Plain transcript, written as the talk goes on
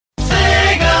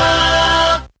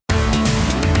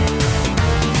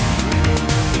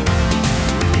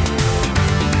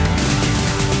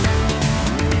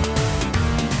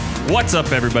What's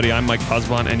up, everybody? I'm Mike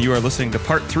Posbon, and you are listening to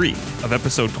part 3 of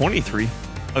episode 23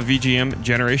 of VGM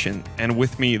Generation. And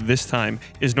with me this time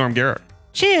is Norm Garrett.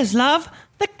 Cheers, love.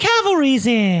 The cavalry's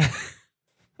in.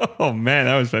 Oh, man,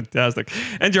 that was fantastic.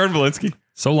 And Jordan Valinsky.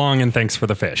 So long, and thanks for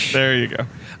the fish. There you go.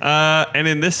 And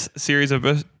in this series of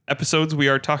episodes, we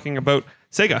are talking about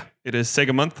Sega. It is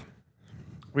Sega month.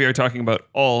 We are talking about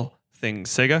all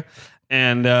things Sega.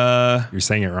 And You're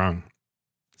saying it wrong.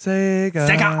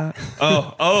 Sega.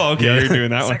 Oh, okay. Yeah. You're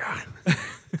doing that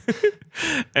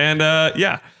one. And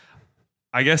yeah,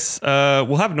 I guess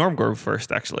we'll have Norm go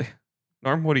first, actually.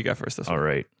 Norm, what do you got first this All one?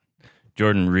 right.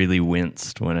 Jordan really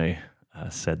winced when I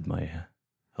said my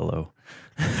hello.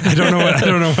 I don't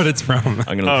know what it's from.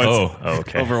 I'm gonna.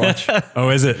 Okay. Overwatch. Oh,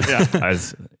 is it?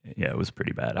 Yeah. It was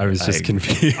pretty bad. I was just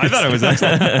confused. I thought it was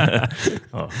excellent.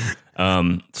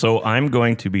 So I'm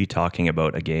going to be talking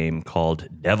about a game called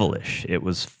Devilish. It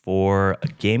was for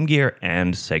Game Gear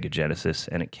and Sega Genesis,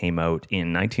 and it came out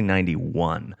in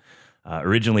 1991.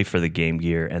 Originally for the Game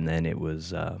Gear, and then it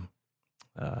was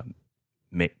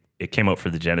it came out for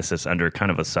the Genesis under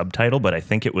kind of a subtitle, but I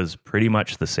think it was pretty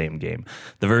much the same game.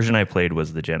 The version I played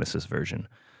was the Genesis version.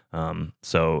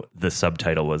 So the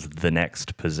subtitle was The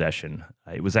Next Possession.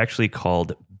 It was actually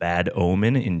called Bad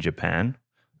Omen in Japan.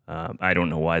 I don't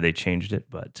know why they changed it,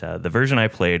 but the version I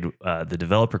played, the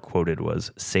developer quoted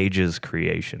was Sage's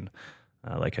creation,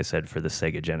 like I said, for the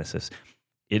Sega Genesis.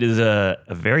 It is a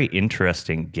very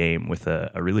interesting game with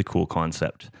a really cool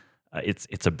concept.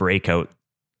 It's a breakout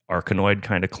Arkanoid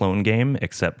kind of clone game,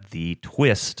 except the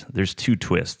twist, there's two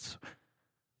twists.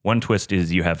 One twist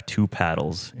is you have two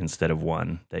paddles instead of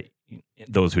one. That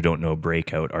those who don't know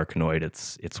Breakout Arkanoid,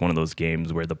 it's one of those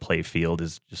games where the play field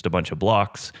is just a bunch of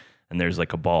blocks and there's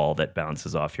like a ball that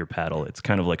bounces off your paddle. It's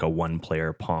kind of like a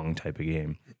one-player Pong type of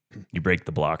game. You break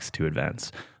the blocks to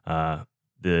advance.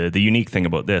 The unique thing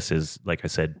about this is, like I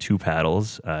said, two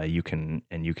paddles. You can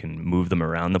move them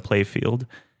around the play field.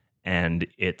 And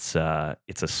it's a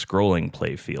scrolling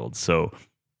play field, so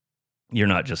you're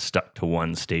not just stuck to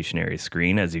one stationary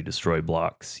screen. As you destroy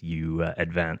blocks, you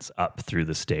advance up through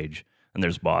the stage, and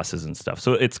there's bosses and stuff.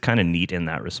 So it's kind of neat in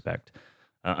that respect.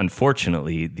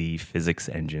 Unfortunately, the physics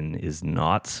engine is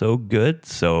not so good.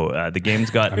 So the game's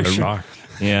got I'm shocked.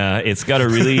 Yeah, it's got a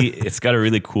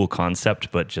really cool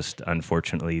concept, but just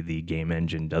unfortunately, the game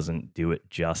engine doesn't do it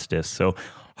justice. So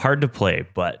hard to play,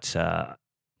 but.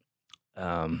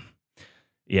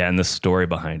 Yeah, and the story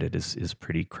behind it is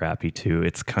pretty crappy too.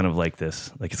 It's kind of like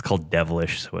this, like it's called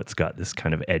Devilish, so it's got this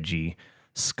kind of edgy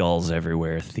skulls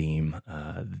everywhere theme.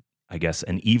 I guess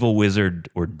an evil wizard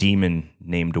or demon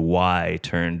named Y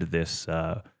turned this,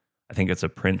 I think it's a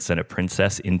prince and a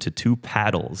princess, into two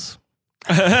paddles.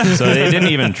 So they didn't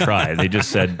even try. They just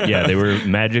said, yeah, they were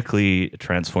magically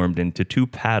transformed into two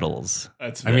paddles.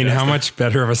 I mean, how much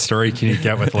better of a story can you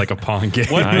get with like a Pong game?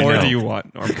 What more do you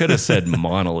want, Norm? You could have said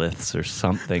monoliths or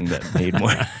something that made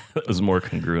more that was more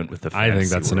congruent with the fantasy I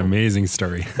think that's world. an amazing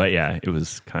story. But yeah, it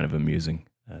was kind of amusing.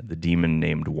 The demon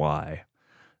named Y.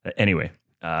 Anyway,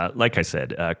 like I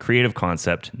said, creative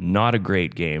concept, not a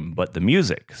great game, but the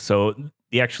music. So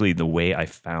the way I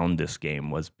found this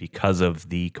game was because of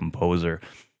the composer.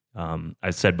 I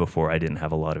said before I didn't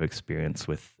have a lot of experience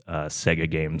with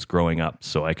Sega games growing up,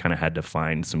 so I kind of had to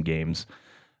find some games.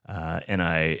 And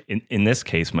in this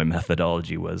case, my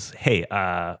methodology was, hey,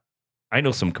 I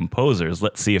know some composers.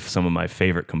 Let's see if some of my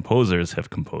favorite composers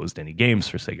have composed any games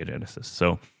for Sega Genesis.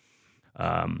 So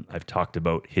I've talked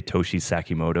about Hitoshi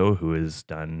Sakimoto, who has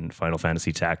done Final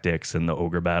Fantasy Tactics and the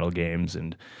Ogre Battle games,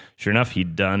 and sure enough,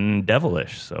 he'd done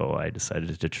Devilish. So I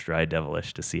decided to try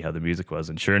Devilish to see how the music was,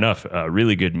 and sure enough,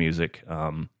 really good music.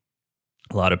 A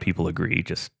lot of people agree.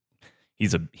 Just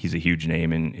he's a huge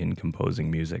name in composing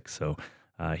music, so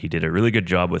he did a really good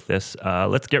job with this.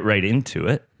 Let's get right into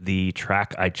it. The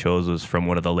track I chose was from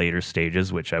one of the later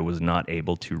stages, which I was not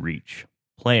able to reach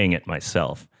playing it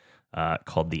myself.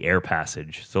 Called the Air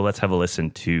Passage. So let's have a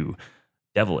listen to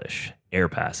Devilish, Air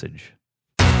Passage.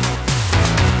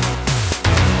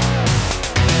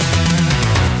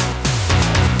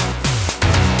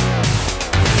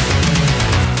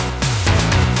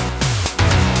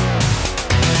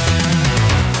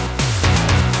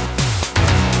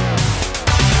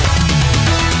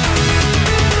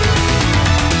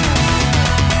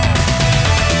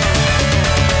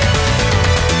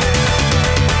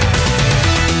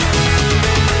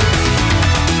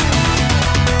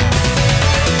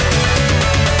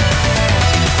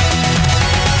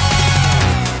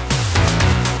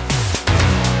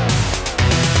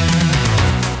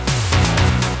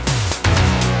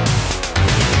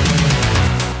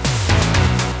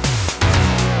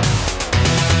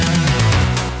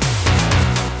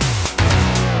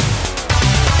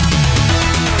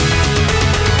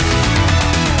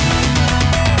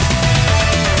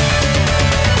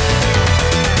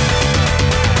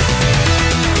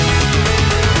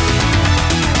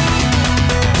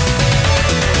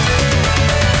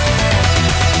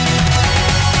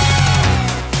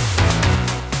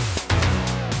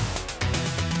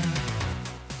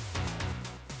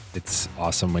 it's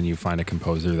awesome when you find a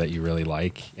composer that you really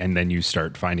like, and then you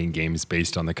start finding games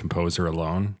based on the composer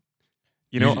alone.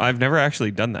 You know, I've never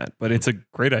actually done that, but it's a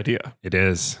great idea. It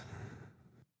is.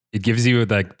 It gives you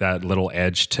like that little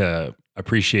edge to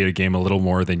appreciate a game a little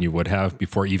more than you would have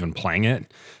before even playing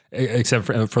it. Except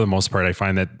for the most part, I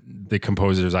find that the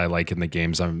composers I like in the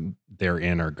games they're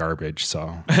in are garbage.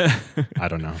 So I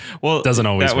don't know. Well, it doesn't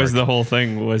always that was work. the whole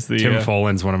thing. Was the Tim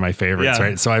Follins one of my favorites, Yeah.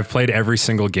 right? So I've played every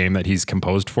single game that he's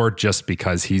composed for just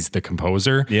because he's the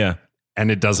composer. Yeah. And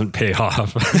it doesn't pay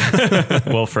off.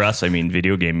 Well, for us, I mean,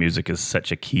 video game music is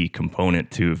such a key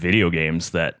component to video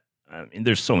games that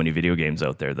there's so many video games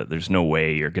out there that there's no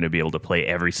way you're going to be able to play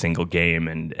every single game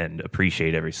and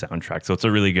appreciate every soundtrack. So it's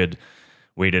a really good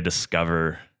way to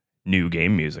discover new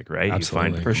game music, right? Absolutely.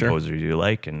 You find For sure. composers you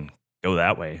like and go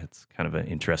that way. It's kind of an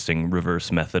interesting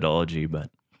reverse methodology, but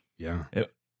Yeah.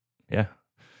 yeah.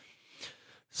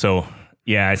 So,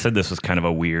 yeah, I said this was kind of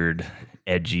a weird,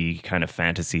 edgy kind of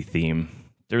fantasy theme.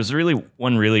 There's really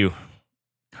one really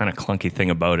kind of clunky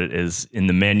thing about it is in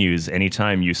the menus,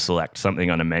 anytime you select something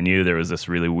on a menu, there was this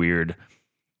really weird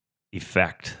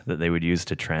effect that they would use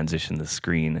to transition the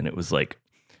screen. And it was like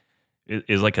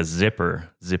a zipper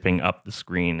zipping up the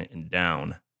screen and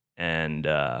down. And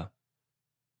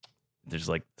there's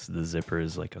like the zipper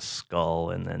is like a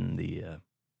skull, and then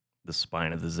the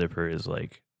spine of the zipper is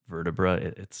like vertebra.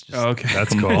 It's just okay.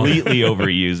 That's cool. completely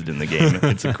overused in the game.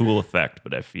 It's a cool effect,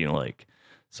 but I feel like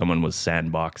someone was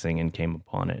sandboxing and came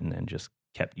upon it and then just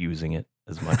kept using it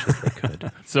as much as they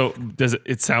could. So does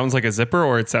it sounds like a zipper,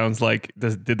 or it sounds like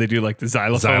did they do like the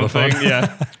xylophone Xylophone. thing?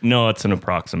 Yeah. No, it's an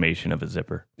approximation of a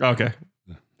zipper. Okay.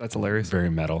 That's hilarious. Very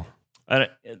metal.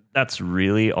 That's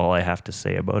really all I have to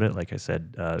say about it. Like I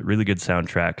said, really good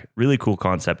soundtrack, really cool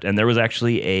concept. And there was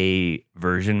actually a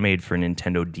version made for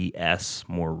Nintendo DS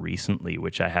more recently,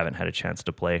 which I haven't had a chance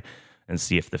to play and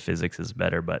see if the physics is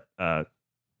better. But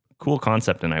cool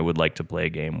concept, and I would like to play a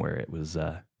game where it was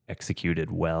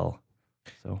executed well.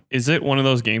 So Is it one of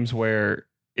those games where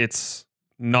it's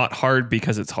not hard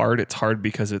because it's hard? It's hard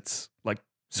because it's like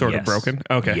sort of Yes. broken?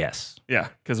 Okay. yes. Yeah.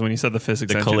 Because when you said the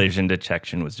physics The engine- collision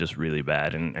detection was just really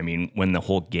bad. And I mean, when the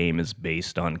whole game is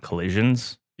based on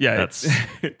collisions, yeah, that's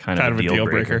it's kind of a deal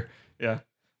breaker. Yeah,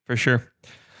 for sure.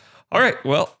 All right.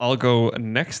 Well, I'll go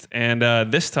next. And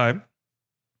this time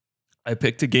I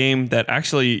picked a game that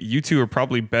actually you two are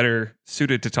probably better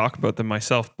suited to talk about than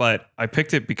myself, but I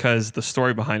picked it because the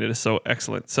story behind it is so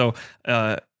excellent. So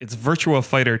it's Virtua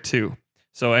Fighter 2.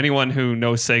 So anyone who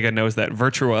knows Sega knows that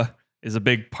Virtua is a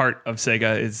big part of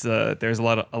Sega. Is there's a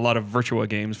lot of Virtua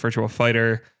games, Virtua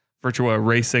Fighter, Virtua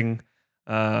Racing.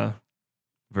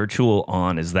 Virtual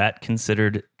On, is that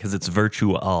considered, because it's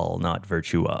virtual, not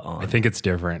Virtua On? I think it's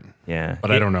different. yeah. but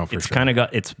I don't know for it's sure. kind of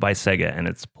it's by Sega and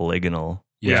it's polygonal,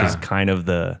 Yeah. which is kind of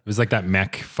the, It was like that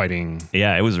mech fighting.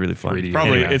 yeah, it was really fun. 3D.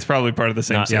 Probably Anyway. it's probably part of the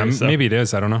same Not- Yeah, series. so. maybe it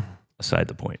is. I don't know. Aside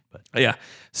the point, but Yeah.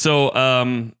 So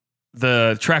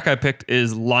the track I picked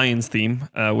is Lion's theme,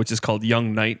 which is called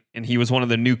Young Knight, and he was one of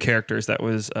the new characters that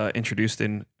was introduced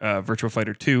in Virtua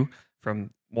Fighter 2 from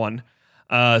 1.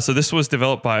 So this was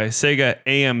developed by Sega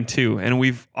AM2, and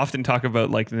we've often talked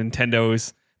about like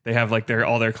Nintendo's. They have like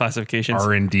all their classifications.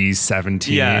 R&D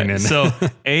 17. Yeah. and So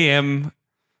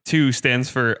AM2 stands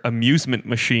for Amusement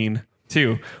Machine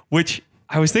 2, which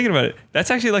I was thinking about it. That's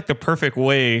actually like the perfect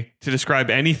way to describe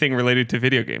anything related to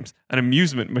video games, an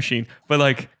amusement machine. But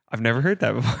like, I've never heard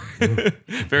that before.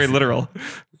 Very literal.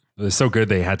 it was so good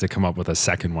they had to come up with a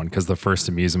second one because the first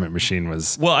amusement machine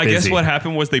was Well, I guess busy. what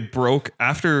happened was they broke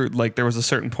after like there was a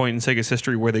certain point in Sega's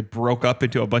history where they broke up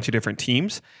into a bunch of different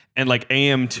teams, and like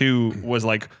AM2 was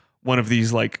like one of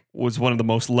these was one of the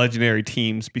most legendary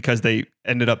teams because they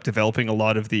ended up developing a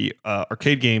lot of the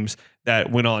arcade games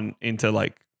that went on into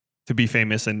like to be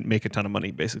famous and make a ton of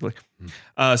money basically.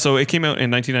 So it came out in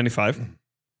 1995.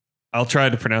 I'll try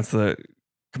to pronounce the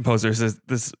composers.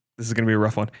 This is going to be a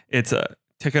rough one. It's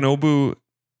Takanobu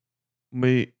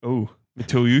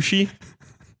Mitsuyoshi,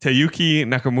 Teyuki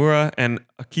Nakamura, and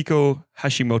Akiko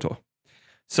Hashimoto.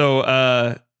 So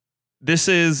the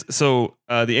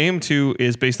AM2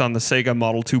 is based on the Sega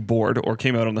Model 2 board, or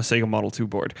came out on the Sega Model 2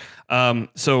 board.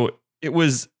 So it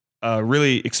was a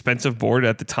really expensive board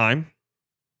at the time.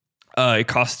 It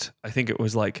cost, I think it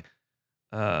was like,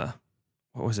 what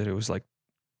was it? It was like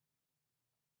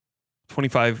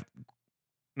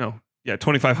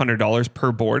 $2,500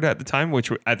 per board at the time,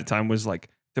 which at the time was like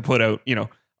to put out,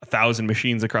 1,000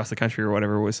 machines across the country or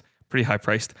whatever was pretty high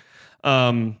priced.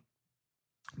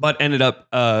 But ended up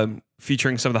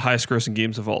featuring some of the highest grossing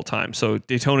games of all time. So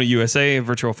Daytona USA,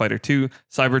 Virtua Fighter 2,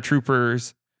 Cyber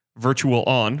Troopers, Virtual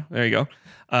On, there you go,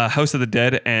 House of the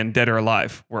Dead, and Dead or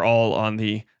Alive were all on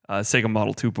the Sega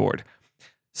Model 2 board.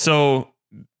 So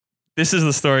this is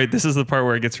the story. This is the part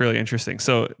where it gets really interesting.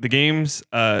 So the game's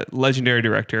legendary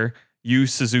director, Yu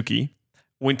Suzuki,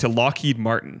 went to Lockheed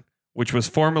Martin, which was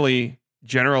formerly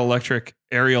General Electric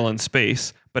Aerial and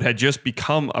Space, but had just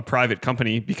become a private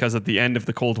company because of the end of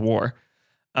the Cold War,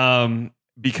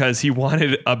 because he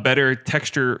wanted a better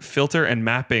texture filter and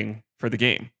mapping for the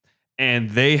game.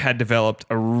 And they had developed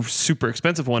a super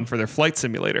expensive one for their flight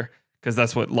simulator, because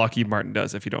that's what Lockheed Martin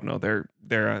does. If you don't know, they're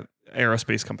an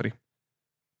aerospace company.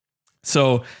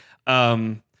 So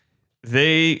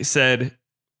they said,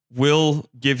 we'll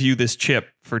give you this chip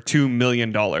for $2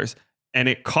 million. And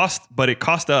it cost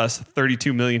us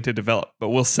 $32 million to develop, but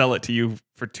we'll sell it to you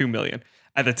for $2 million.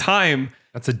 At the time,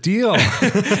 That's a deal.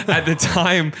 at the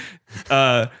time,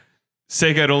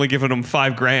 Sega had only given him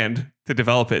 $5,000 to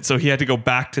develop it. So he had to go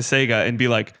back to Sega and be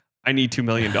like, I need $2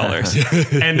 million.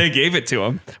 And they gave it to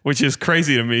him, which is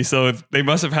crazy to me. So they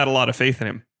must have had a lot of faith in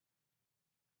him.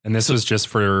 And this was just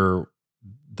for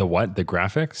the what? The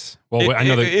graphics? Well, I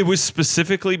know that it was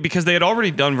specifically because they had already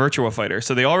done Virtua Fighter.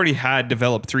 So they already had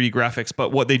developed 3D graphics,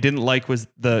 but what they didn't like was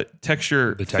the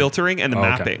texture filtering and the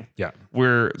mapping. Yeah.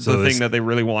 Were So the thing that they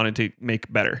really wanted to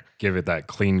make better. Give it that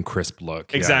clean, crisp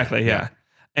look. Exactly. Yeah.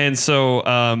 And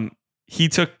so he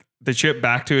took the chip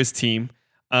back to his team.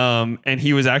 And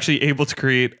he was actually able to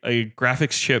create a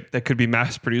graphics chip that could be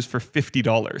mass produced for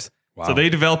 $50. Wow. So they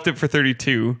developed it for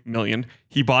 $32 million.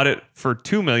 He bought it for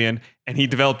 $2 million, and he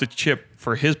developed a chip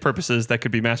for his purposes that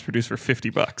could be mass produced for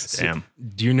 $50. Damn.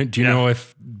 Do you know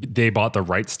if they bought the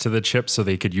rights to the chip so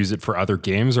they could use it for other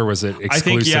games, or was it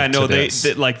exclusive? I think to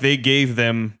this? they gave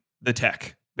them the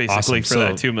tech basically for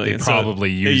that $2 million. They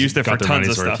probably they used it for got their tons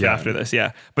of money's worth, stuff after this.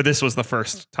 Yeah, but this was the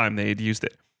first time they had used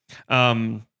it.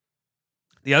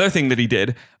 The other thing that he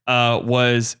did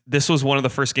was this was one of the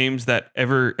first games that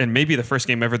ever, and maybe the first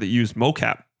game ever that used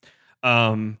mocap.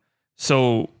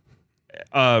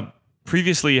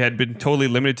 Previously had been totally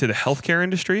limited to the healthcare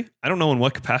industry. I don't know in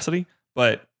what capacity,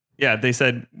 but yeah, they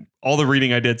said, all the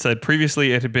reading I did said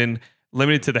previously it had been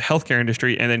limited to the healthcare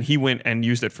industry, and then he went and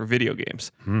used it for video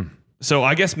games. So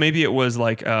I guess maybe it was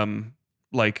like in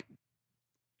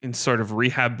sort of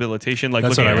rehabilitation, like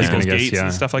That's looking what at I was people's gonna guess, gates and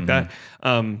yeah. stuff like that.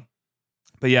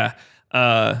 But yeah,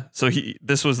 so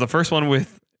this was the first one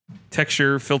with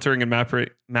texture filtering and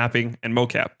mapping and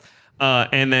mocap.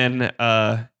 And then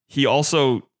he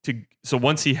also, so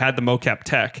once he had the mocap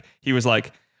tech, he was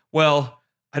like, well,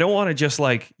 I don't want to just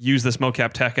like use this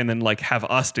mocap tech and then like have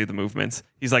us do the movements.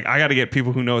 He's like, I got to get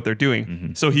people who know what they're doing.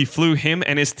 Mm-hmm. So he flew him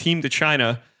and his team to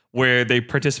China, where they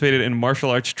participated in martial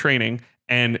arts training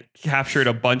and captured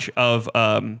a bunch of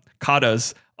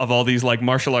katas of all these like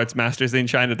martial arts masters in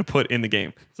China to put in the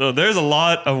game. So there's a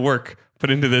lot of work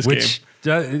put into this game. Which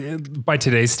by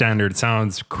today's standard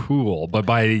sounds cool, but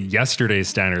by yesterday's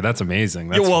standard, that's amazing.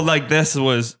 That's Well, like this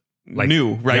was Like,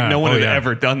 new, right? yeah. No one Oh, had yeah.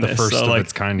 ever done The this. first so of like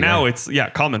its kind, now yeah. it's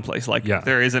commonplace. Like Yeah.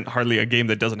 there isn't hardly a game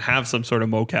that doesn't have some sort of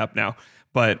mocap now.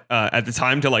 But at the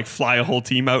time, to like fly a whole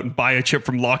team out and buy a chip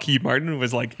from Lockheed Martin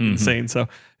was like insane. So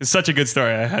it's such a good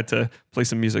story. I had to play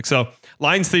some music. So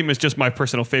Lion's theme is just my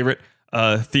personal favorite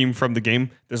theme from the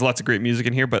game. There's lots of great music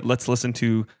in here, but let's listen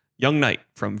to Young Knight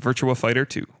from Virtua Fighter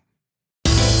 2.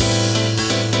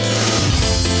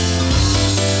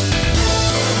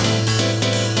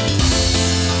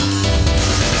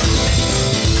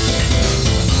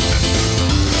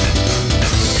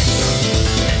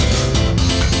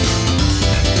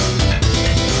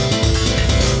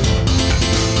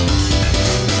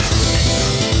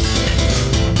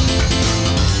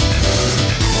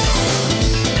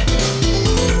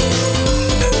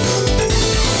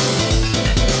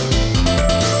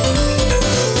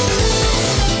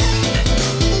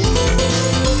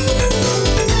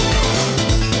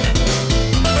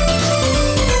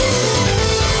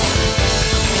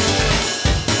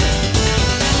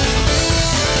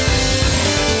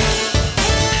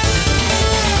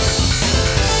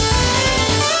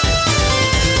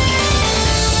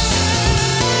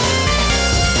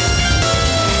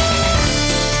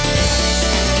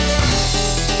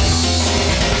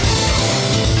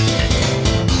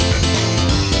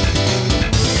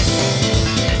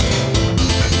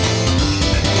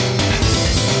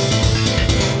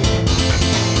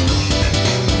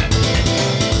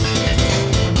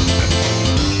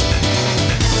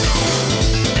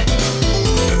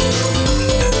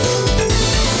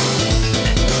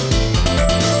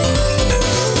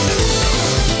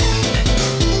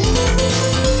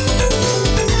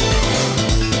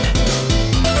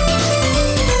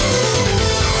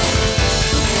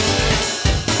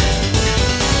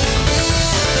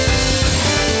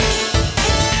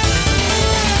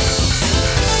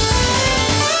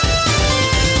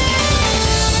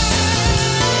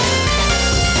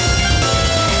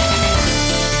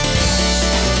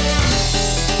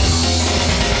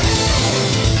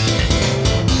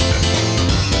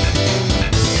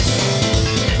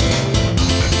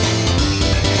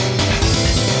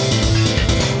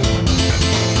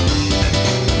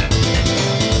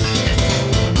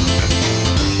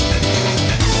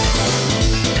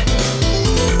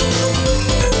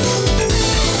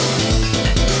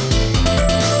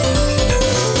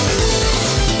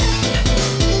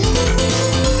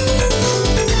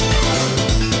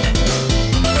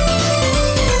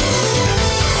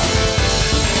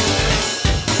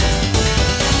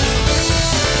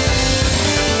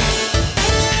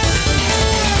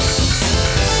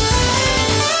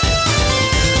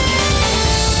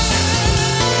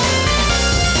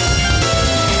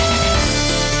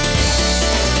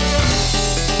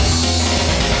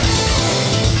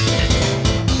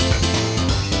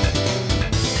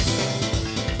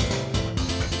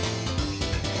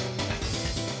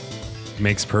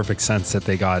 makes perfect sense that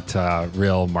they got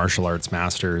real martial arts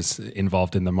masters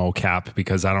involved in the mocap,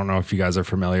 because I don't know if you guys are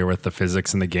familiar with the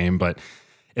physics in the game, but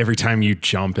every time you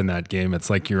jump in that game, it's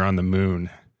like you're on the moon.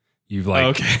 You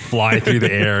fly through the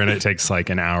air, and it takes like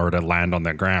an hour to land on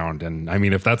the ground. And I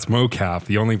mean, if that's mocap,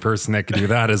 the only person that can do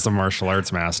that is a martial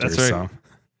arts master. That's right.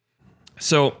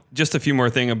 So just a few more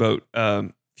things about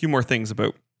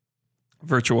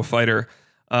Virtua Fighter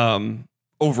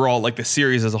overall, like the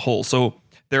series as a whole. So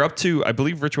they're up to, I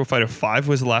believe, Virtua Fighter 5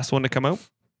 was the last one to come out,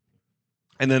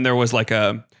 and then there was like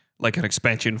an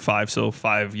expansion 5, so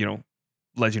 5,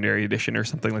 Legendary Edition or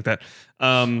something like that.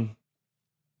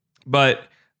 But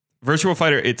Virtua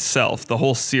Fighter itself, the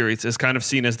whole series, is kind of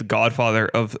seen as the godfather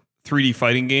of 3D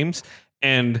fighting games,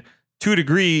 and to a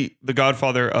degree, the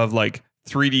godfather of like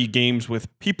 3D games with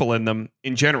people in them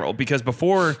in general, because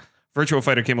before Virtua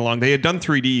Fighter came along, they had done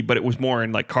 3D, but it was more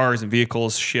in like cars and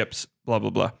vehicles, ships, blah, blah,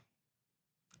 blah.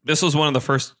 This was one of the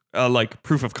first like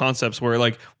proof of concepts where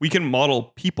like we can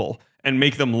model people and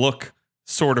make them look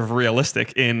sort of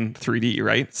realistic in 3D,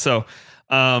 right? So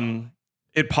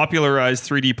it popularized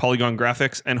 3D polygon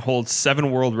graphics and holds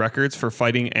 7 world records for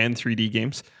fighting and 3D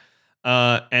games.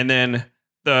 And then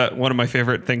one of my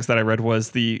favorite things that I read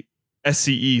was the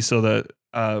SCE,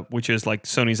 so which is like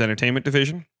Sony's entertainment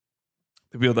division,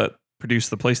 the people that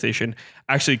produced the PlayStation,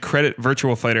 actually credit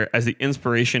Virtua Fighter as the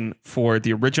inspiration for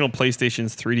the original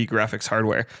PlayStation's 3D graphics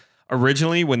hardware.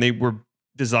 Originally, when they were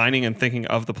designing and thinking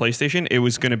of the PlayStation, it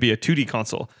was going to be a 2D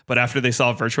console. But after they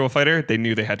saw Virtua Fighter, they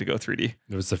knew they had to go 3D.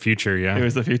 It was the future, yeah. It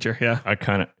was the future, yeah. I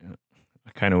kind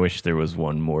of wish there was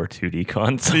one more 2D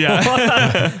console.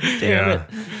 Yeah. Damn it.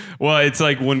 Well, it's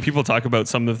like when people talk about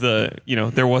some of the,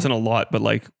 there wasn't a lot, but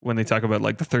like when they talk about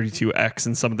like the 32X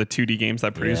and some of the 2D games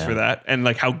that produced for that, and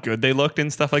like how good they looked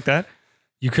and stuff like that.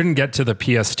 You couldn't get to the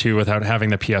PS2 without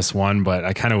having the PS1, but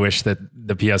I kind of wish that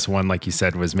the PS1, like you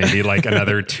said, was maybe like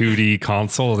another 2D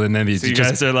console, and then you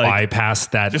just bypass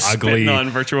that just ugly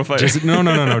on Virtua Fighter.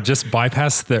 No. Just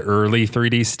bypass the early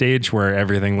 3D stage where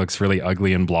everything looks really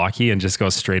ugly and blocky, and just go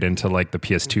straight into like the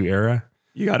PS2 era.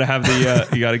 You got to have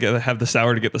the have the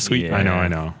sour to get the sweet. Yeah, I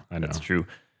know. That's true.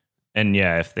 And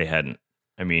yeah, if they hadn't,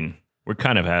 I mean, we're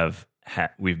kind of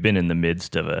we've been in the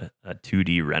midst of a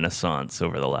 2D renaissance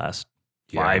over the last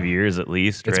 5 years at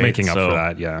least. It's right? making up for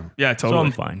that. Yeah. Yeah, totally. So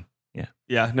I'm fine. Yeah.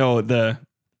 Yeah. No,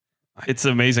 it's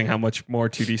amazing how much more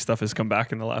 2D stuff has come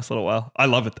back in the last little while. I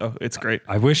love it though. It's great.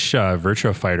 I wish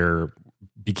Virtua Fighter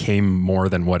became more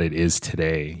than what it is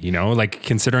today, like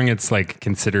considering it's like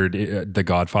considered the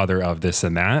godfather of this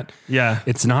and that. Yeah.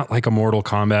 It's not like a Mortal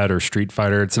Kombat or Street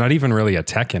Fighter. It's not even really a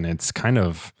Tekken. It's kind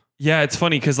of. Yeah. It's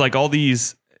funny because like all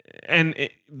these,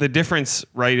 the difference,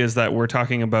 right, is that we're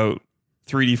talking about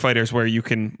 3D fighters where you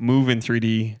can move in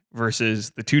 3D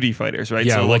versus the 2D fighters, right?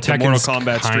 Yeah, so well, like Tekken's Mortal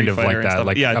Kombat, kind Street of Fighter like that, stuff.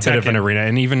 like a bit of an arena,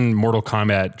 and even Mortal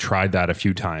Kombat tried that a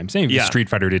few times. Maybe Street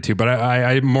Fighter did too, but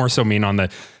I more so mean on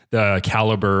the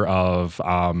caliber of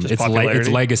its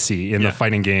legacy in the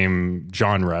fighting game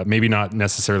genre. Maybe not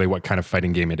necessarily what kind of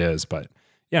fighting game it is, but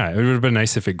yeah, it would have been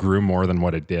nice if it grew more than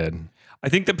what it did. I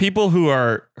think the people who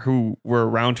were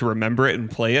around to remember it and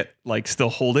play it like still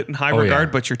hold it in high regard.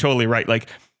 Yeah. But you're totally right. Like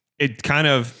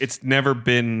it's never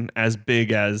been as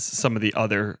big as some of the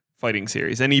other fighting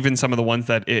series, and even some of the ones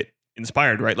that it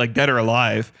inspired. Right, like Dead or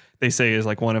Alive, they say is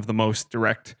like one of the most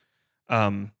direct,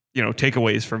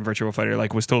 takeaways from Virtua Fighter.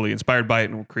 Like was totally inspired by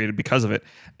it and created because of it,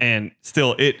 and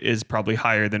still it is probably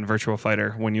higher than Virtua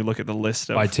Fighter when you look at the list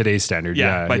of by today's standard.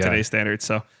 Today's standards.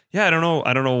 So yeah, I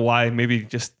don't know why. Maybe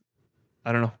just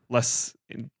less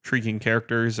intriguing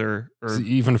characters or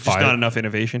even just 5, not enough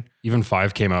innovation. Even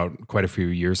 5 came out quite a few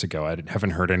years ago. I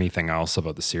haven't heard anything else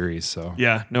about the series. So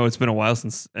yeah, no, it's been a while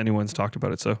since anyone's talked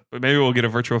about it. So, but maybe we'll get a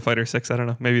Virtua Fighter 6. I don't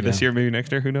know. Maybe this year, maybe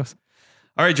next year. Who knows?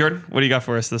 All right, Jordan, what do you got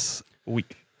for us this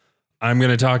week? I'm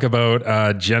going to talk about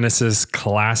a Genesis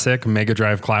classic, Mega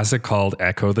Drive classic called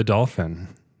Echo the Dolphin.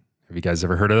 Have you guys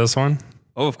ever heard of this one?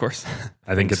 Oh, of course.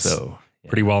 I think it's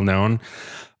pretty well known.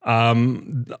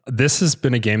 This has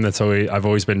been a game that's I've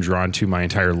always been drawn to my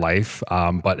entire life,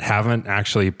 but haven't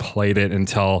actually played it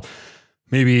until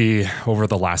maybe over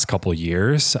the last couple of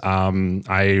years.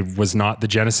 I was not the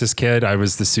Genesis kid. I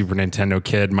was the Super Nintendo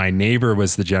kid. My neighbor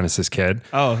was the Genesis kid.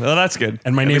 Oh, well, that's good.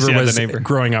 And my neighbor was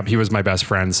growing up. He was my best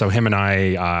friend. So him and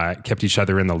I kept each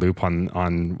other in the loop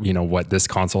on what this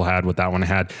console had, what that one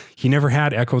had. He never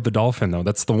had Echo the Dolphin though.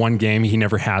 That's the one game he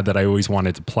never had that I always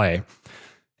wanted to play.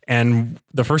 And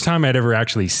the first time I'd ever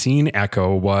actually seen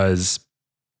Echo was,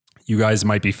 you guys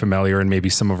might be familiar, and maybe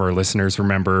some of our listeners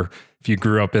remember, if you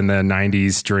grew up in the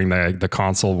 90s during the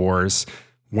console wars,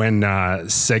 when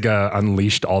Sega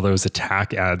unleashed all those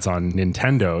attack ads on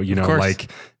Nintendo, you know, course.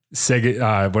 like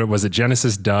Sega, what was it?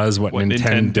 Genesis does what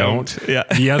Nintendo don't. Yeah.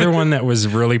 The other one that was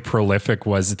really prolific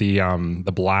was the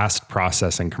blast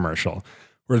processing commercial,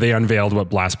 where they unveiled what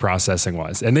blast processing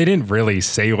was. And they didn't really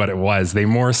say what it was. They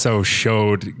more so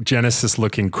showed Genesis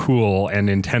looking cool and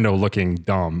Nintendo looking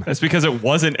dumb. That's because it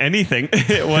wasn't anything.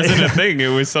 It wasn't a thing. It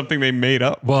was something they made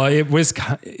up. Well, it was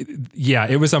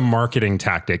a marketing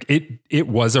tactic. It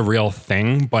was a real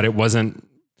thing, but it wasn't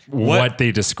what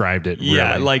they described it.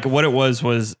 Yeah, really. like what it was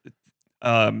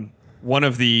one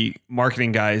of the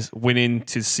marketing guys went in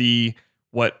to see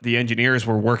what the engineers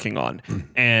were working on,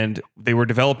 and they were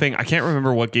developing, I can't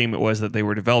remember what game it was that they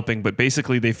were developing, but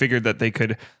basically they figured that they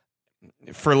could,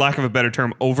 for lack of a better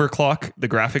term, overclock the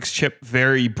graphics chip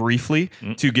very briefly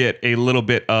to get a little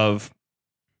bit of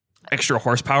extra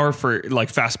horsepower for like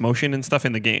fast motion and stuff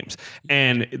in the games.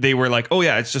 And they were like, oh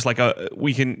yeah, it's just like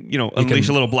we can, unleash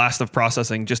a little blast of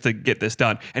processing just to get this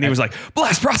done. And he was like,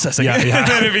 blast processing. Yeah, yeah. And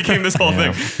then it became this whole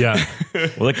thing. Yeah.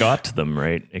 Well, it got to them,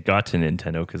 right? It got to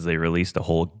Nintendo because they released a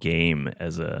whole game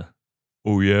as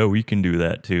oh yeah, we can do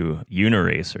that too.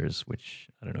 Uniracers, which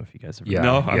I don't know if you guys have Yeah.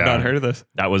 No, I've not heard of this.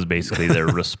 That was basically their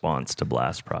response to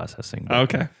blast processing. But,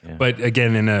 Okay. yeah. But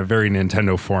again, in a very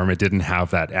Nintendo form, it didn't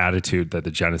have that attitude that the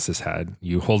Genesis had.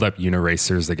 You hold up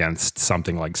Uniracers against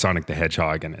something like Sonic the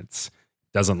Hedgehog and it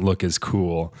doesn't look as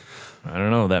cool. I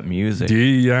don't know, that music. Do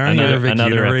you? Yeah, you're a big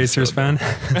Uniracers fan?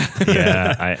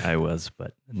 Yeah, I was,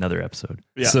 but another episode.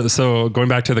 Yeah. So going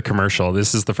back to the commercial,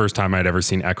 this is the first time I'd ever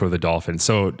seen Echo the Dolphin.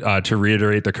 So to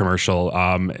reiterate the commercial,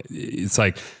 it's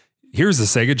like, here's the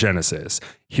Sega Genesis.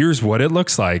 Here's what it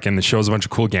looks like. And it shows a bunch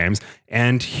of cool games.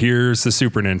 And here's the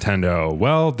Super Nintendo.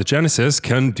 Well, the Genesis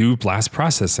can do blast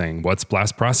processing. What's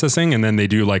blast processing? And then they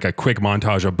do like a quick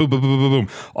montage of boom, boom, boom, boom, boom.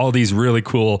 All these really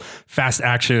cool, fast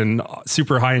action,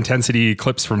 super high intensity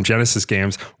clips from Genesis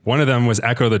games. One of them was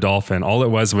Echo the Dolphin. All it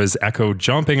was Echo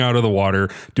jumping out of the water,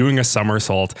 doing a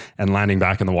somersault and landing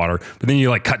back in the water. But then you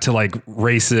like cut to like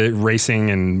racing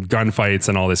and gunfights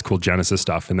and all this cool Genesis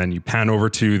stuff. And then you pan over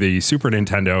to the Super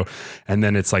Nintendo and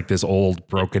then it's like this old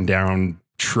broken down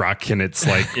truck and it's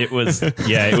like it was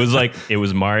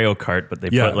Mario Kart, but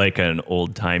they put like an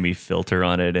old timey filter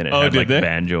on it and it had like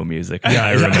banjo music. Yeah,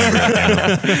 I remember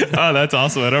that. Oh, that's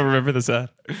awesome. I don't remember this ad.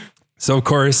 So of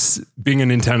course, being a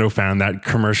Nintendo fan, that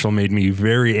commercial made me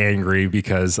very angry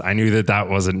because I knew that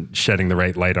wasn't shedding the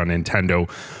right light on Nintendo.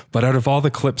 But out of all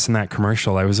the clips in that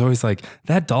commercial, I was always like,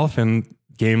 that dolphin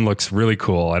game looks really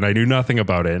cool, and I knew nothing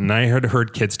about it. And I had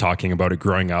heard kids talking about it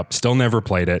growing up, still never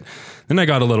played it. Then I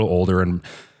got a little older, and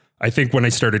I think when I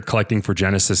started collecting for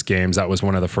Genesis games, that was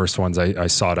one of the first ones I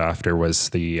sought after was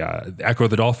the Echo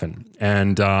the Dolphin.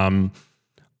 And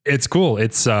it's cool.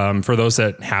 It's for those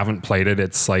that haven't played it,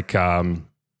 it's like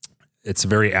it's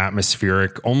very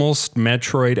atmospheric, almost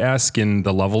Metroid-esque in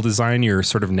the level design. You're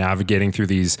sort of navigating through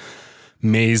these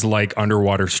maze-like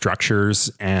underwater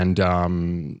structures and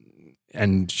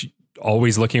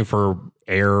always looking for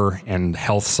air and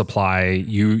health supply.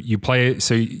 You play as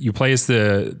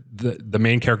the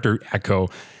main character Echo,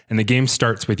 and the game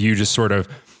starts with you just sort of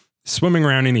swimming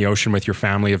around in the ocean with your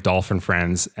family of dolphin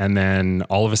friends, and then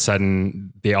all of a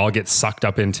sudden they all get sucked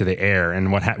up into the air.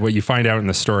 And what you find out in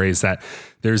the story is that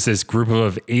there's this group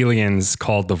of aliens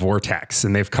called the Vortex,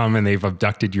 and they've come and they've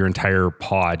abducted your entire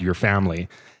pod, your family.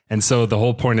 And so the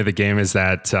whole point of the game is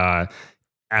that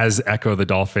as Echo the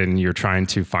Dolphin, you're trying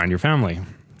to find your family.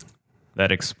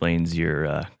 That explains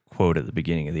your quote at the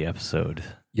beginning of the episode.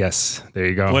 Yes, there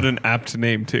you go. What an apt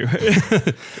name too.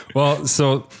 Well,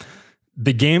 so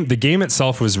the game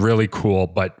itself was really cool,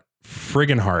 but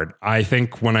friggin' hard. I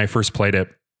think when I first played it,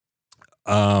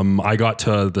 I got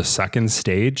to the second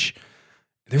stage.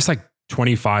 There's like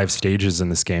 25 stages in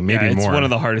this game, maybe more. It's one of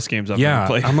the hardest games I've ever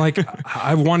played. I'm like,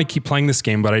 I want to keep playing this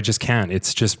game, but I just can't.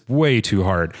 It's just way too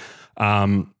hard.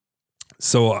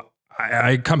 So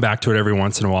I come back to it every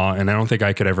once in a while, and I don't think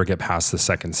I could ever get past the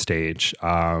second stage.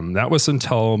 That was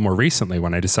until more recently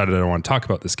when I decided I want to talk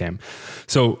about this game.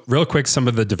 So real quick, some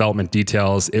of the development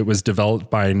details. It was developed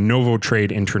by Novo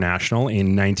Trade International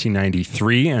in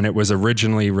 1993, and it was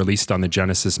originally released on the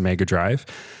Genesis Mega Drive.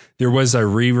 There was a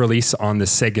re-release on the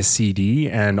Sega CD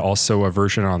and also a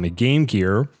version on the Game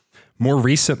Gear. More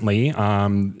recently,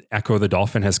 Echo the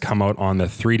Dolphin has come out on the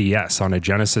 3DS, on a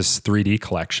Genesis 3D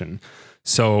collection.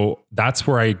 So that's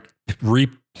where I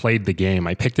replayed the game.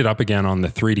 I picked it up again on the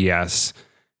 3DS.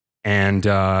 And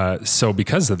so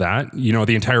because of that,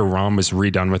 the entire ROM was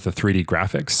redone with the 3D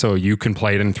graphics. So you can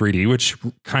play it in 3D, which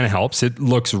kind of helps. It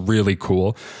looks really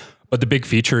cool. But the big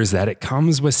feature is that it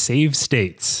comes with save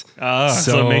states.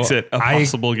 So it makes it a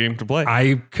possible game to play.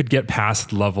 I could get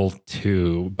past level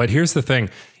 2. But here's the thing.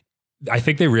 I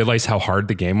think they realized how hard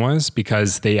the game was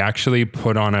because they actually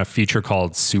put on a feature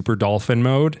called Super Dolphin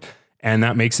mode. And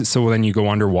that makes it so when you go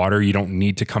underwater, you don't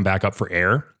need to come back up for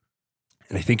air.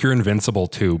 And I think you're invincible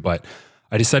too. But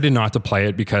I decided not to play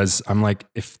it because I'm like,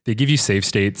 if they give you save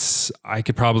states, I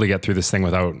could probably get through this thing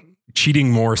without cheating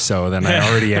more so than I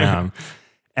already am.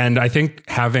 And I think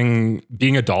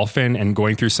being a dolphin and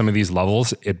going through some of these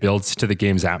levels, it builds to the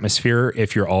game's atmosphere.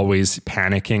 If you're always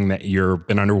panicking that you've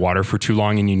been underwater for too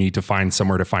long and you need to find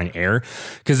somewhere to find air,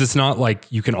 because it's not like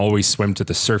you can always swim to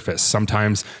the surface.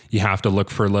 Sometimes you have to look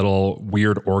for little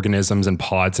weird organisms and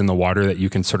pods in the water that you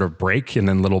can sort of break, and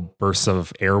then little bursts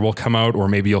of air will come out, or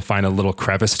maybe you'll find a little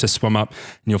crevice to swim up and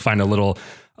you'll find a little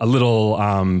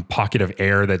pocket of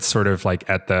air that's sort of like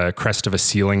at the crest of a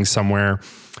ceiling somewhere.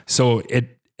 So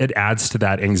it adds to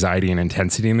that anxiety and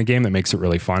intensity in the game that makes it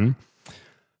really fun.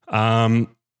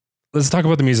 Let's talk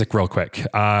about the music real quick.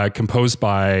 Composed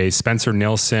by Spencer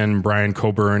Nilsson, Brian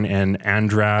Coburn, and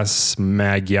Andras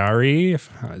Magyari,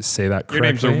 if I say that correctly.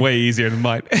 Your names are way easier than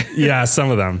mine. Yeah, some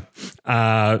of them.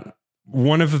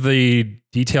 One of the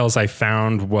details I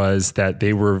found was that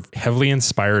they were heavily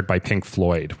inspired by Pink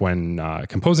Floyd when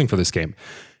composing for this game.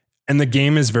 And the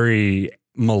game is very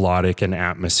melodic and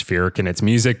atmospheric in its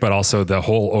music, but also the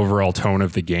whole overall tone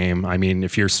of the game. I mean,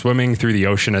 if you're swimming through the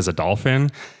ocean as a dolphin,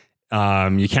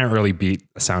 you can't really beat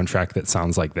a soundtrack that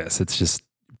sounds like this. It's just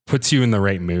puts you in the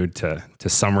right mood to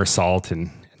somersault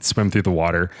and swim through the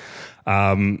water.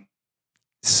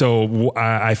 So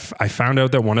I found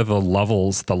out that one of the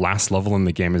levels, the last level in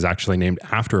the game, is actually named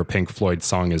after a Pink Floyd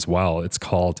song as well. It's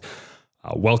called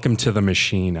Welcome to the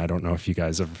Machine. I don't know if you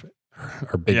guys are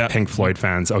big Pink Floyd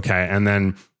fans. Okay. And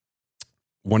then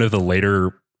one of the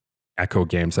later Echo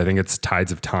games, I think it's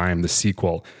Tides of Time, the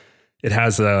sequel, it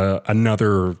has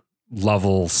another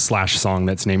level / song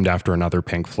that's named after another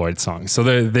Pink Floyd song. So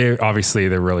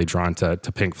they're really drawn to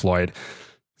Pink Floyd.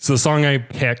 So the song I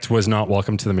picked was not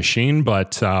Welcome to the Machine,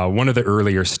 but one of the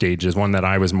earlier stages, one that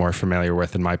I was more familiar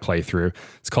with in my playthrough.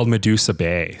 It's called Medusa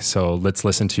Bay. So let's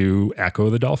listen to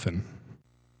Echo the Dolphin.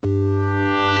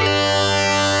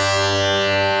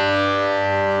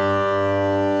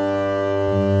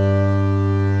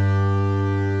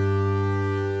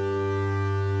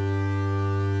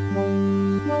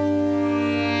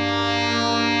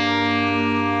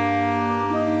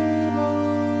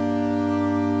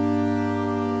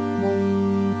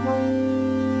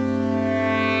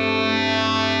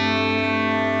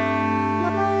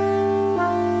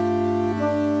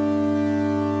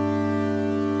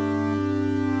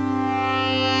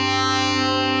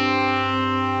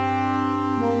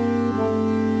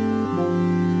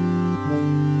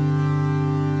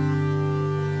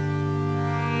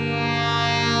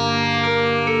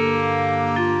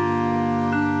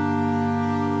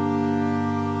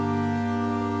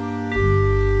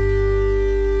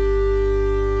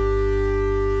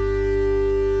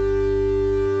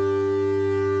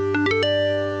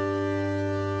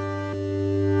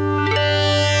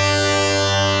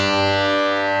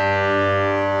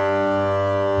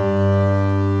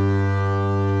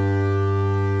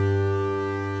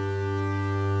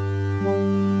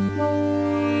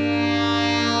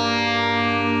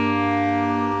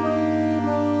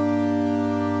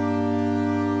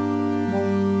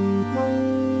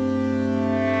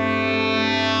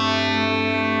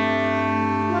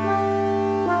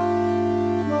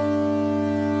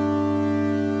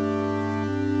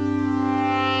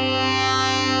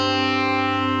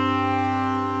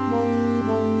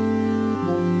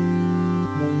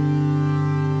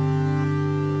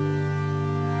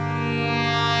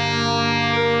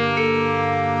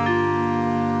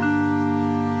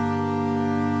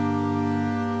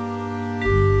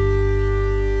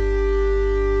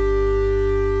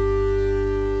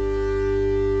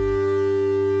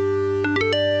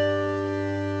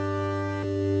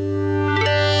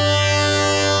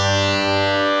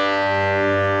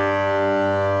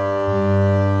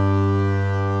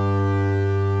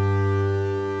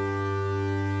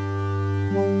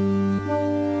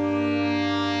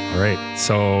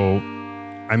 So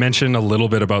I mentioned a little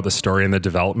bit about the story and the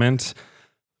development,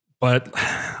 but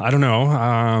I don't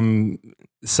know.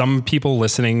 Some people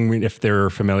listening, if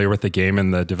they're familiar with the game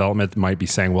and the development, might be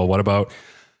saying, well, what about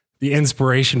the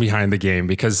inspiration behind the game?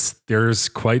 Because there's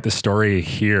quite the story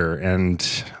here. And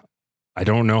I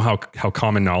don't know how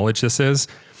common knowledge this is,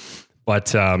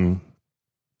 but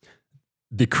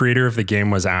the creator of the game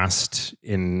was asked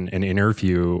in an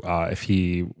interview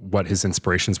what his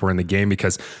inspirations were in the game,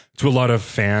 because to a lot of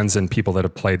fans and people that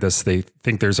have played this, they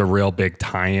think there's a real big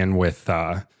tie-in with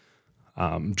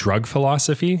drug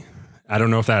philosophy. I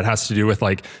don't know if that has to do with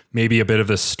like maybe a bit of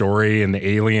the story and the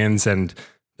aliens and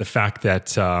the fact that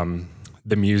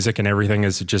the music and everything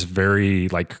is just very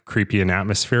like creepy and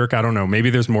atmospheric. I don't know. Maybe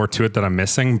there's more to it that I'm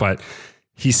missing, but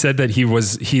he said that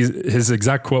his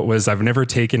exact quote was, "I've never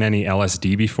taken any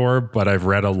LSD before, but I've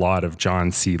read a lot of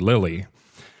John C. Lilly."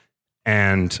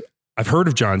 And I've heard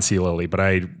of John C. Lilly, but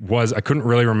I couldn't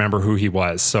really remember who he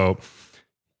was. So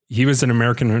he was an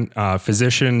American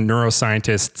physician,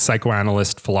 neuroscientist,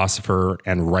 psychoanalyst, philosopher,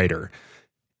 and writer.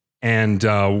 And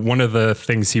one of the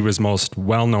things he was most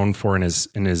well known for in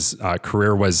his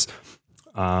career was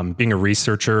being a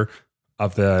researcher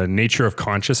of the nature of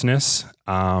consciousness,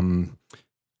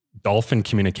 dolphin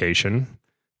communication,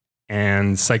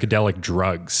 and psychedelic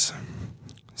drugs.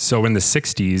 So in the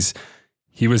 60s,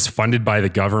 he was funded by the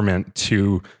government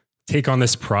to take on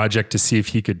this project to see if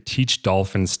he could teach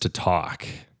dolphins to talk.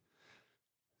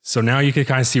 So now you can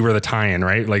kind of see where the tie-in,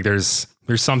 right? Like there's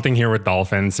something here with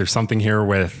dolphins. There's something here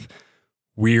with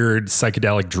weird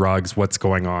psychedelic drugs. What's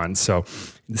going on? So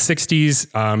in the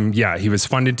 60s, he was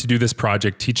funded to do this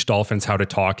project, teach dolphins how to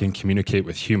talk and communicate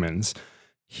with humans.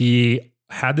 He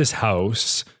had this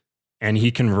house and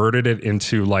he converted it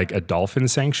into like a dolphin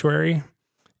sanctuary.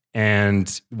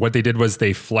 And what they did was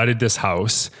they flooded this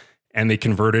house and they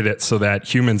converted it so that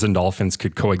humans and dolphins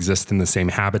could coexist in the same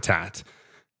habitat.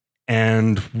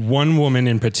 And one woman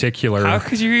in particular... How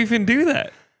could you even do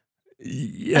that?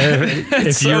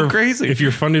 It's so crazy. If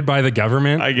you're funded by the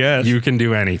government, I guess you can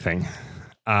do anything.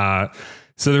 So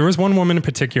there was one woman in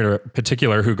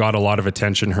particular who got a lot of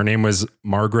attention. Her name was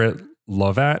Margaret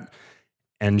Lovat.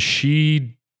 And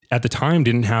she, at the time,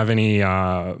 didn't have any,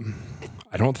 I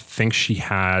don't think she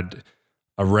had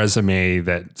a resume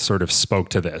that sort of spoke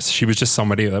to this. She was just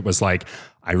somebody that was like,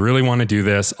 I really want to do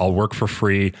this. I'll work for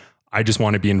free. I just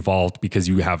want to be involved because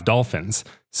you have dolphins.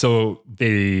 So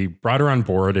they brought her on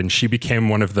board and she became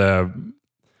one of the,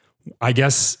 I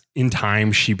guess in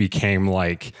time, she became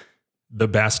like the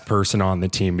best person on the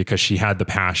team because she had the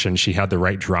passion, she had the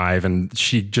right drive, and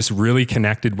she just really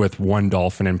connected with one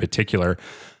dolphin in particular.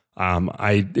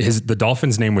 The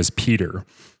dolphin's name was Peter.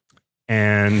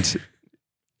 And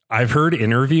I've heard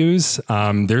interviews.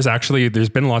 There's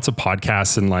been lots of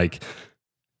podcasts and like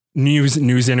news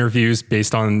interviews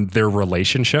based on their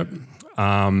relationship.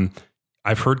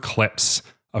 I've heard clips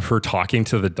of her talking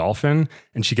to the dolphin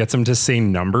and she gets him to say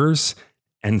numbers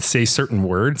and say certain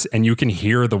words, and you can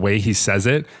hear the way he says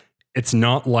it. It's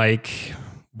not like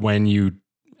when you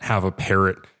have a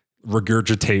parrot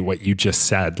regurgitate what you just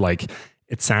said. Like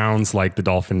it sounds like the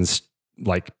dolphin's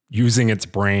like using its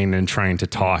brain and trying to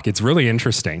talk. It's really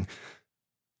interesting.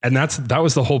 And that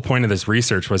was the whole point of this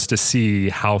research, was to see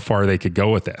how far they could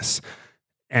go with this.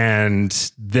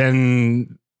 And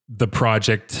then the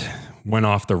project went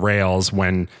off the rails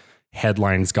when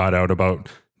headlines got out about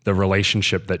the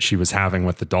relationship that she was having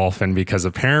with the dolphin, because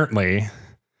apparently,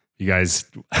 you guys,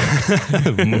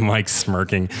 Mike's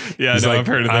smirking. Yeah, he's no, like, I've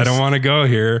heard of this. I don't want to go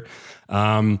here.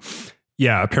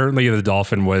 Apparently the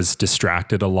dolphin was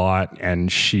distracted a lot,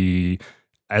 and she,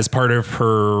 as part of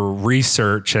her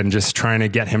research and just trying to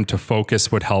get him to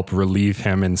focus, would help relieve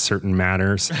him in certain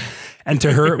matters. And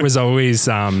to her, it was always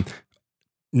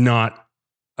not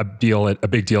a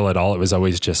big deal at all. It was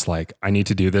always just like, I need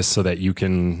to do this so that you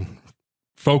can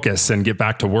focus and get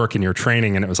back to work in your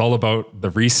training. And it was all about the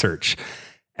research.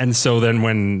 And so then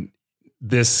when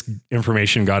this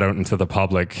information got out into the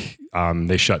public,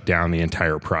 they shut down the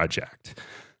entire project.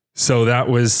 So that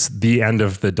was the end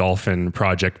of the dolphin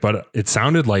project, but it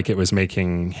sounded like it was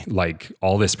making like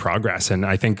all this progress. And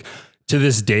I think to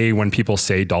this day, when people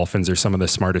say dolphins are some of the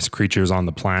smartest creatures on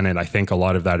the planet, I think a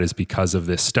lot of that is because of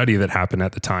this study that happened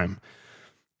at the time.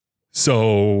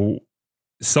 So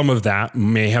some of that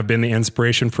may have been the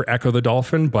inspiration for Echo the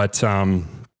Dolphin, but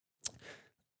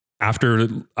after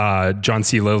John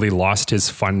C. Lilly lost his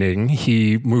funding,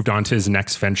 he moved on to his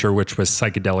next venture, which was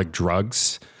psychedelic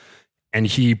drugs. And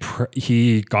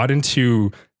he got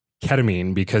into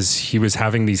ketamine because he was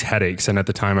having these headaches. And at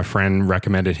the time, a friend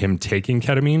recommended him taking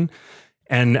ketamine.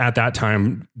 And at that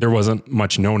time, there wasn't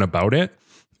much known about it.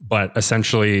 But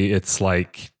essentially, it's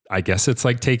like, I guess it's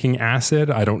like taking acid.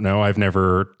 I don't know. I've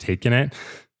never taken it.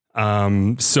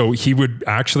 So he would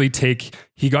actually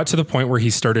he got to the point where he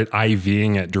started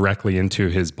IVing it directly into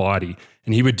his body.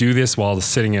 And he would do this while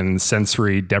sitting in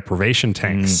sensory deprivation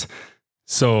tanks.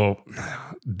 So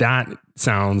that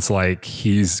sounds like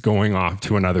he's going off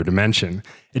to another dimension.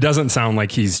 It doesn't sound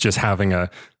like he's just having a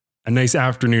nice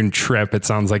afternoon trip. It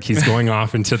sounds like he's going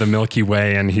off into the Milky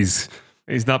Way, and he's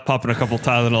not popping a couple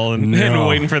Tylenol and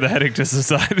waiting for the headache to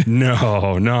subside.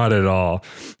 No, not at all.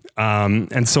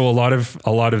 And so a lot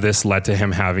of this led to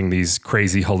him having these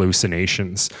crazy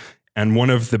hallucinations. And one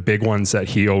of the big ones that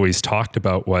he always talked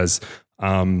about was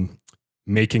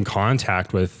making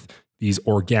contact with these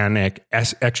organic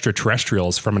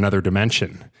extraterrestrials from another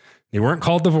dimension. They weren't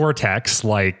called the Vortex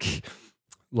like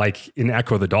in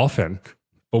Echo the Dolphin,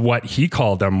 but what he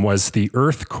called them was the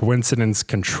Earth Coincidence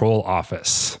Control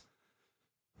Office.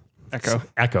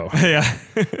 Echo. Yeah.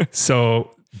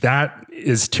 So that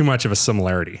is too much of a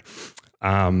similarity.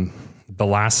 The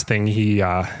last thing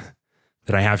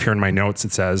that I have here in my notes,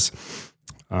 it says,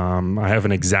 I have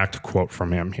an exact quote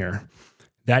from him here.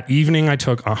 That evening, I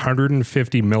took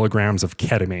 150 milligrams of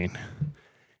ketamine,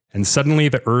 and suddenly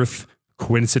the Earth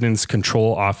Coincidence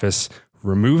Control Office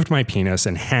removed my penis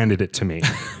and handed it to me.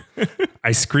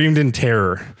 I screamed in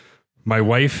terror. My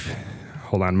wife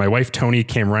Tony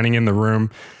came running in the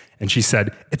room, and she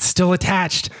said, "It's still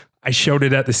attached." I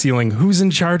shouted at the ceiling, "Who's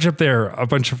in charge up there? A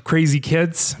bunch of crazy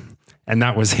kids?" And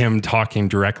that was him talking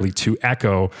directly to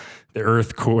Echo, the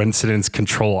Earth Coincidence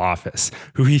Control Office,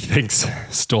 who he thinks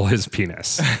stole his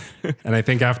penis. And I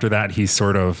think after that, he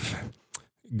sort of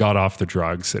got off the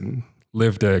drugs and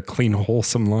lived a clean,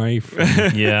 wholesome life.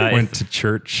 Went to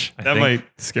church. That might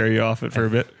scare you off it for a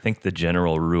bit. I think the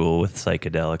general rule with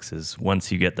psychedelics is once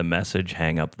you get the message,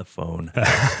 hang up the phone.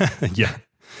 Yeah.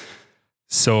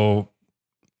 So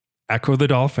Echo the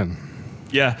Dolphin.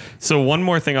 Yeah. So one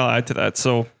more thing I'll add to that.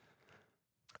 So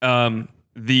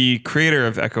the creator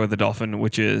of Echo the Dolphin,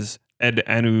 which is Ed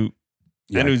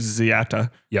Annunziata,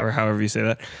 or however you say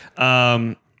that.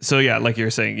 So yeah, like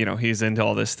you're saying, he's into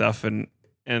all this stuff and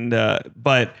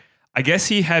but I guess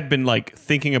he had been like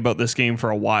thinking about this game for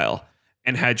a while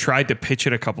and had tried to pitch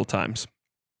it a couple times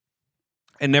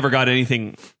and never got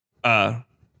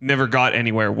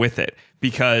anywhere with it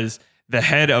because the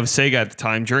head of Sega at the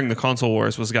time during the console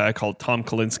wars was a guy called Tom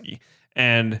Kalinske.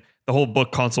 And the whole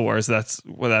book Console Wars, that's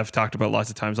what I've talked about lots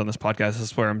of times on this podcast. This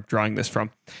is where I'm drawing this from.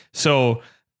 So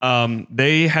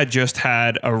they had just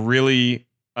had a really,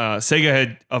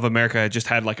 Sega of America had just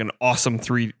had like an awesome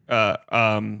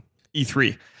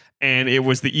E3. And it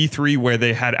was the E3 where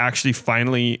they had actually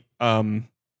finally, for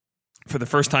the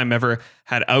first time ever,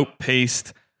 had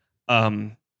outpaced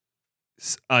Nintendo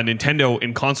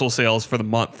in console sales for the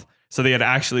month. So they had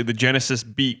actually, the Genesis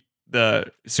beat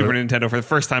the Super Nintendo for the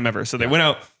first time ever. So they went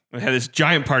out and had this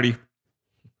giant party,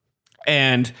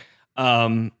 and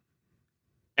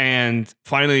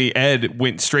finally Ed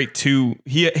went straight to,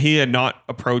 he had not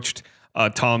approached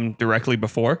Tom directly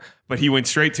before, but he went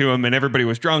straight to him, and everybody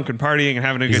was drunk and partying and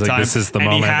having a good time. This is the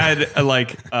moment. He had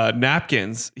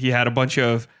napkins. He had a bunch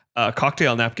of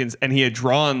cocktail napkins, and he had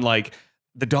drawn like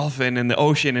the dolphin and the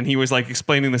ocean, and he was like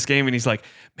explaining this game, and he's like,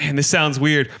 "Man, this sounds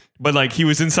weird," but like he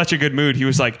was in such a good mood. He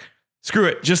was like, "Screw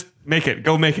it, just make it,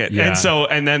 go make it." Yeah.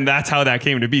 And then that's how that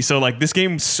came to be. So like this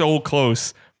game's so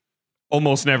close,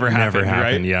 almost never happened,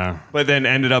 right? Yeah. But then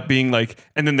ended up being like,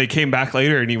 and then they came back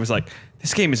later, and he was like,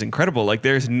 "This game is incredible. Like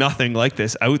there's nothing like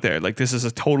this out there. Like this is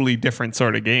a totally different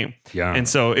sort of game." Yeah. And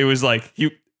so it was like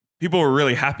people were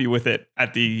really happy with it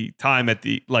at the time.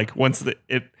 Once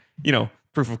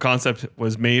proof of concept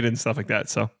was made and stuff like that.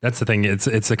 So that's the thing. It's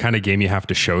the kind of game you have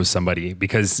to show somebody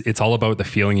because it's all about the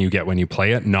feeling you get when you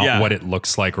play it, not what it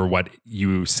looks like or what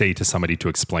you say to somebody to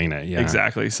explain it. Yeah,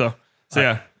 exactly. So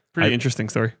yeah, pretty interesting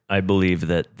story. I believe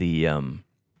that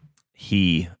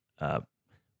he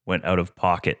went out of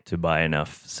pocket to buy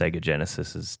enough Sega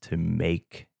Genesises to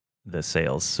make the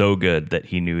sales so good that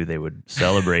he knew they would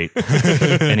celebrate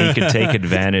and he could take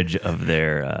advantage of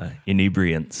their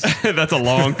inebriants. That's a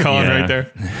long con right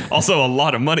there. Also a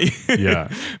lot of money.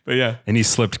 Yeah. But yeah. And he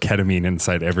slipped ketamine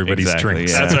inside everybody's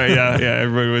drinks. Yeah. That's right. Yeah. Yeah.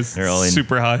 Everybody was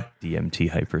super high. DMT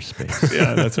hyperspace.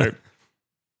 Yeah, that's right.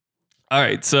 All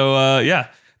right. So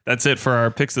that's it for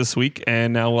our picks this week.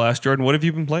 And now we'll ask Jordan, what have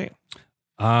you been playing?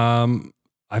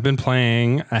 I've been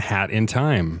playing A Hat in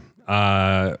Time.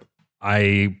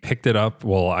 I picked it up.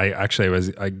 Well, I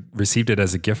received it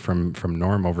as a gift from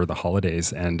Norm over the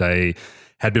holidays, and I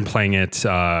had been playing it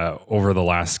over the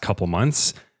last couple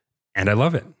months, and I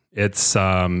love it. It's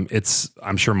I'm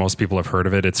sure most people have heard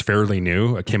of it. It's fairly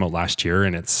new. It came out last year,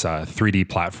 and it's a 3D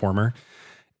platformer,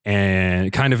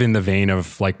 and kind of in the vein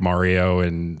of like Mario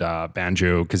and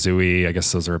Banjo-Kazooie. I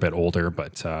guess those are a bit older,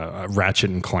 but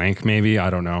Ratchet and Clank maybe. I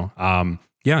don't know.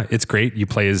 Yeah, it's great. You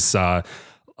play as a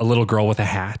little girl with a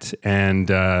hat, and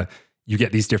you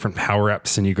get these different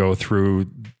power-ups and you go through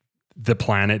the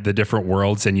planet, the different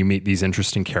worlds, and you meet these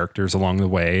interesting characters along the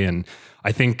way. And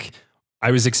I think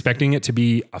I was expecting it to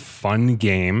be a fun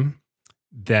game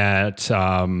that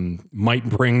might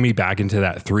bring me back into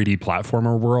that 3D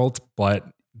platformer world, but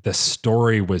the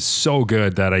story was so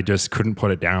good that I just couldn't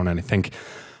put it down. And I think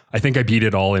I beat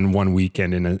it all in one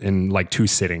weekend in like 2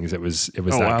 sittings. It was that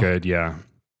wow. good. Yeah.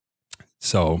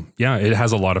 So yeah, it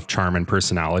has a lot of charm and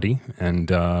personality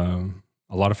and a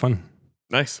lot of fun.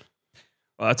 Nice.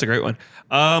 Well, that's a great one.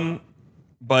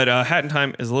 But Hat in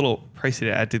Time is a little pricey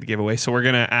to add to the giveaway. So we're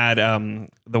going to add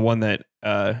the one that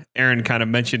Aaron kind of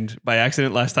mentioned by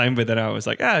accident last time, but then I was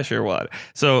like, sure, we'll add it.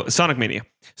 So Sonic Mania.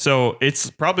 So it's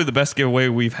probably the best giveaway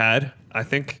we've had, I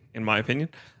think, in my opinion,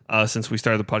 since we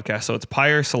started the podcast. So it's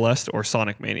Pyre, Celeste, or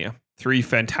Sonic Mania. 3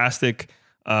 fantastic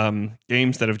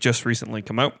games that have just recently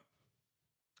come out.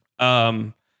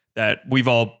 That we've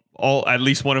all at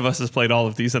least one of us has played all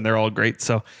of these and they're all great.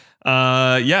 So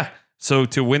yeah. So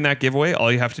to win that giveaway,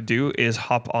 all you have to do is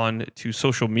hop on to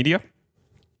social media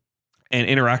and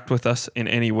interact with us in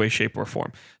any way, shape, or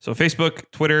form. So Facebook,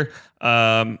 Twitter,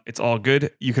 it's all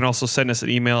good. You can also send us an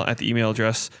email at the email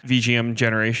address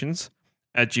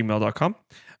vgmgenerations@gmail.com.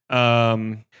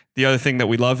 The other thing that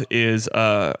we love is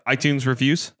iTunes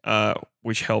reviews,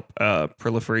 which help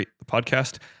proliferate the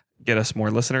podcast, get us more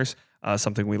listeners,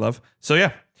 something we love. So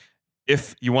yeah,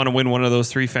 if you want to win one of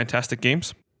those 3 fantastic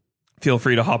games, feel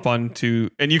free to hop on to,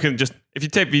 and you can just, if you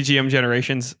type VGM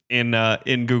Generations in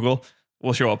Google,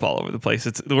 we'll show up all over the place.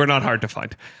 We're not hard to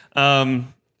find.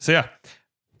 So yeah,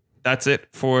 that's it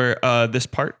for this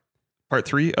part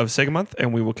 3 of Sega Month,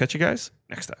 and we will catch you guys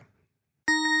next time.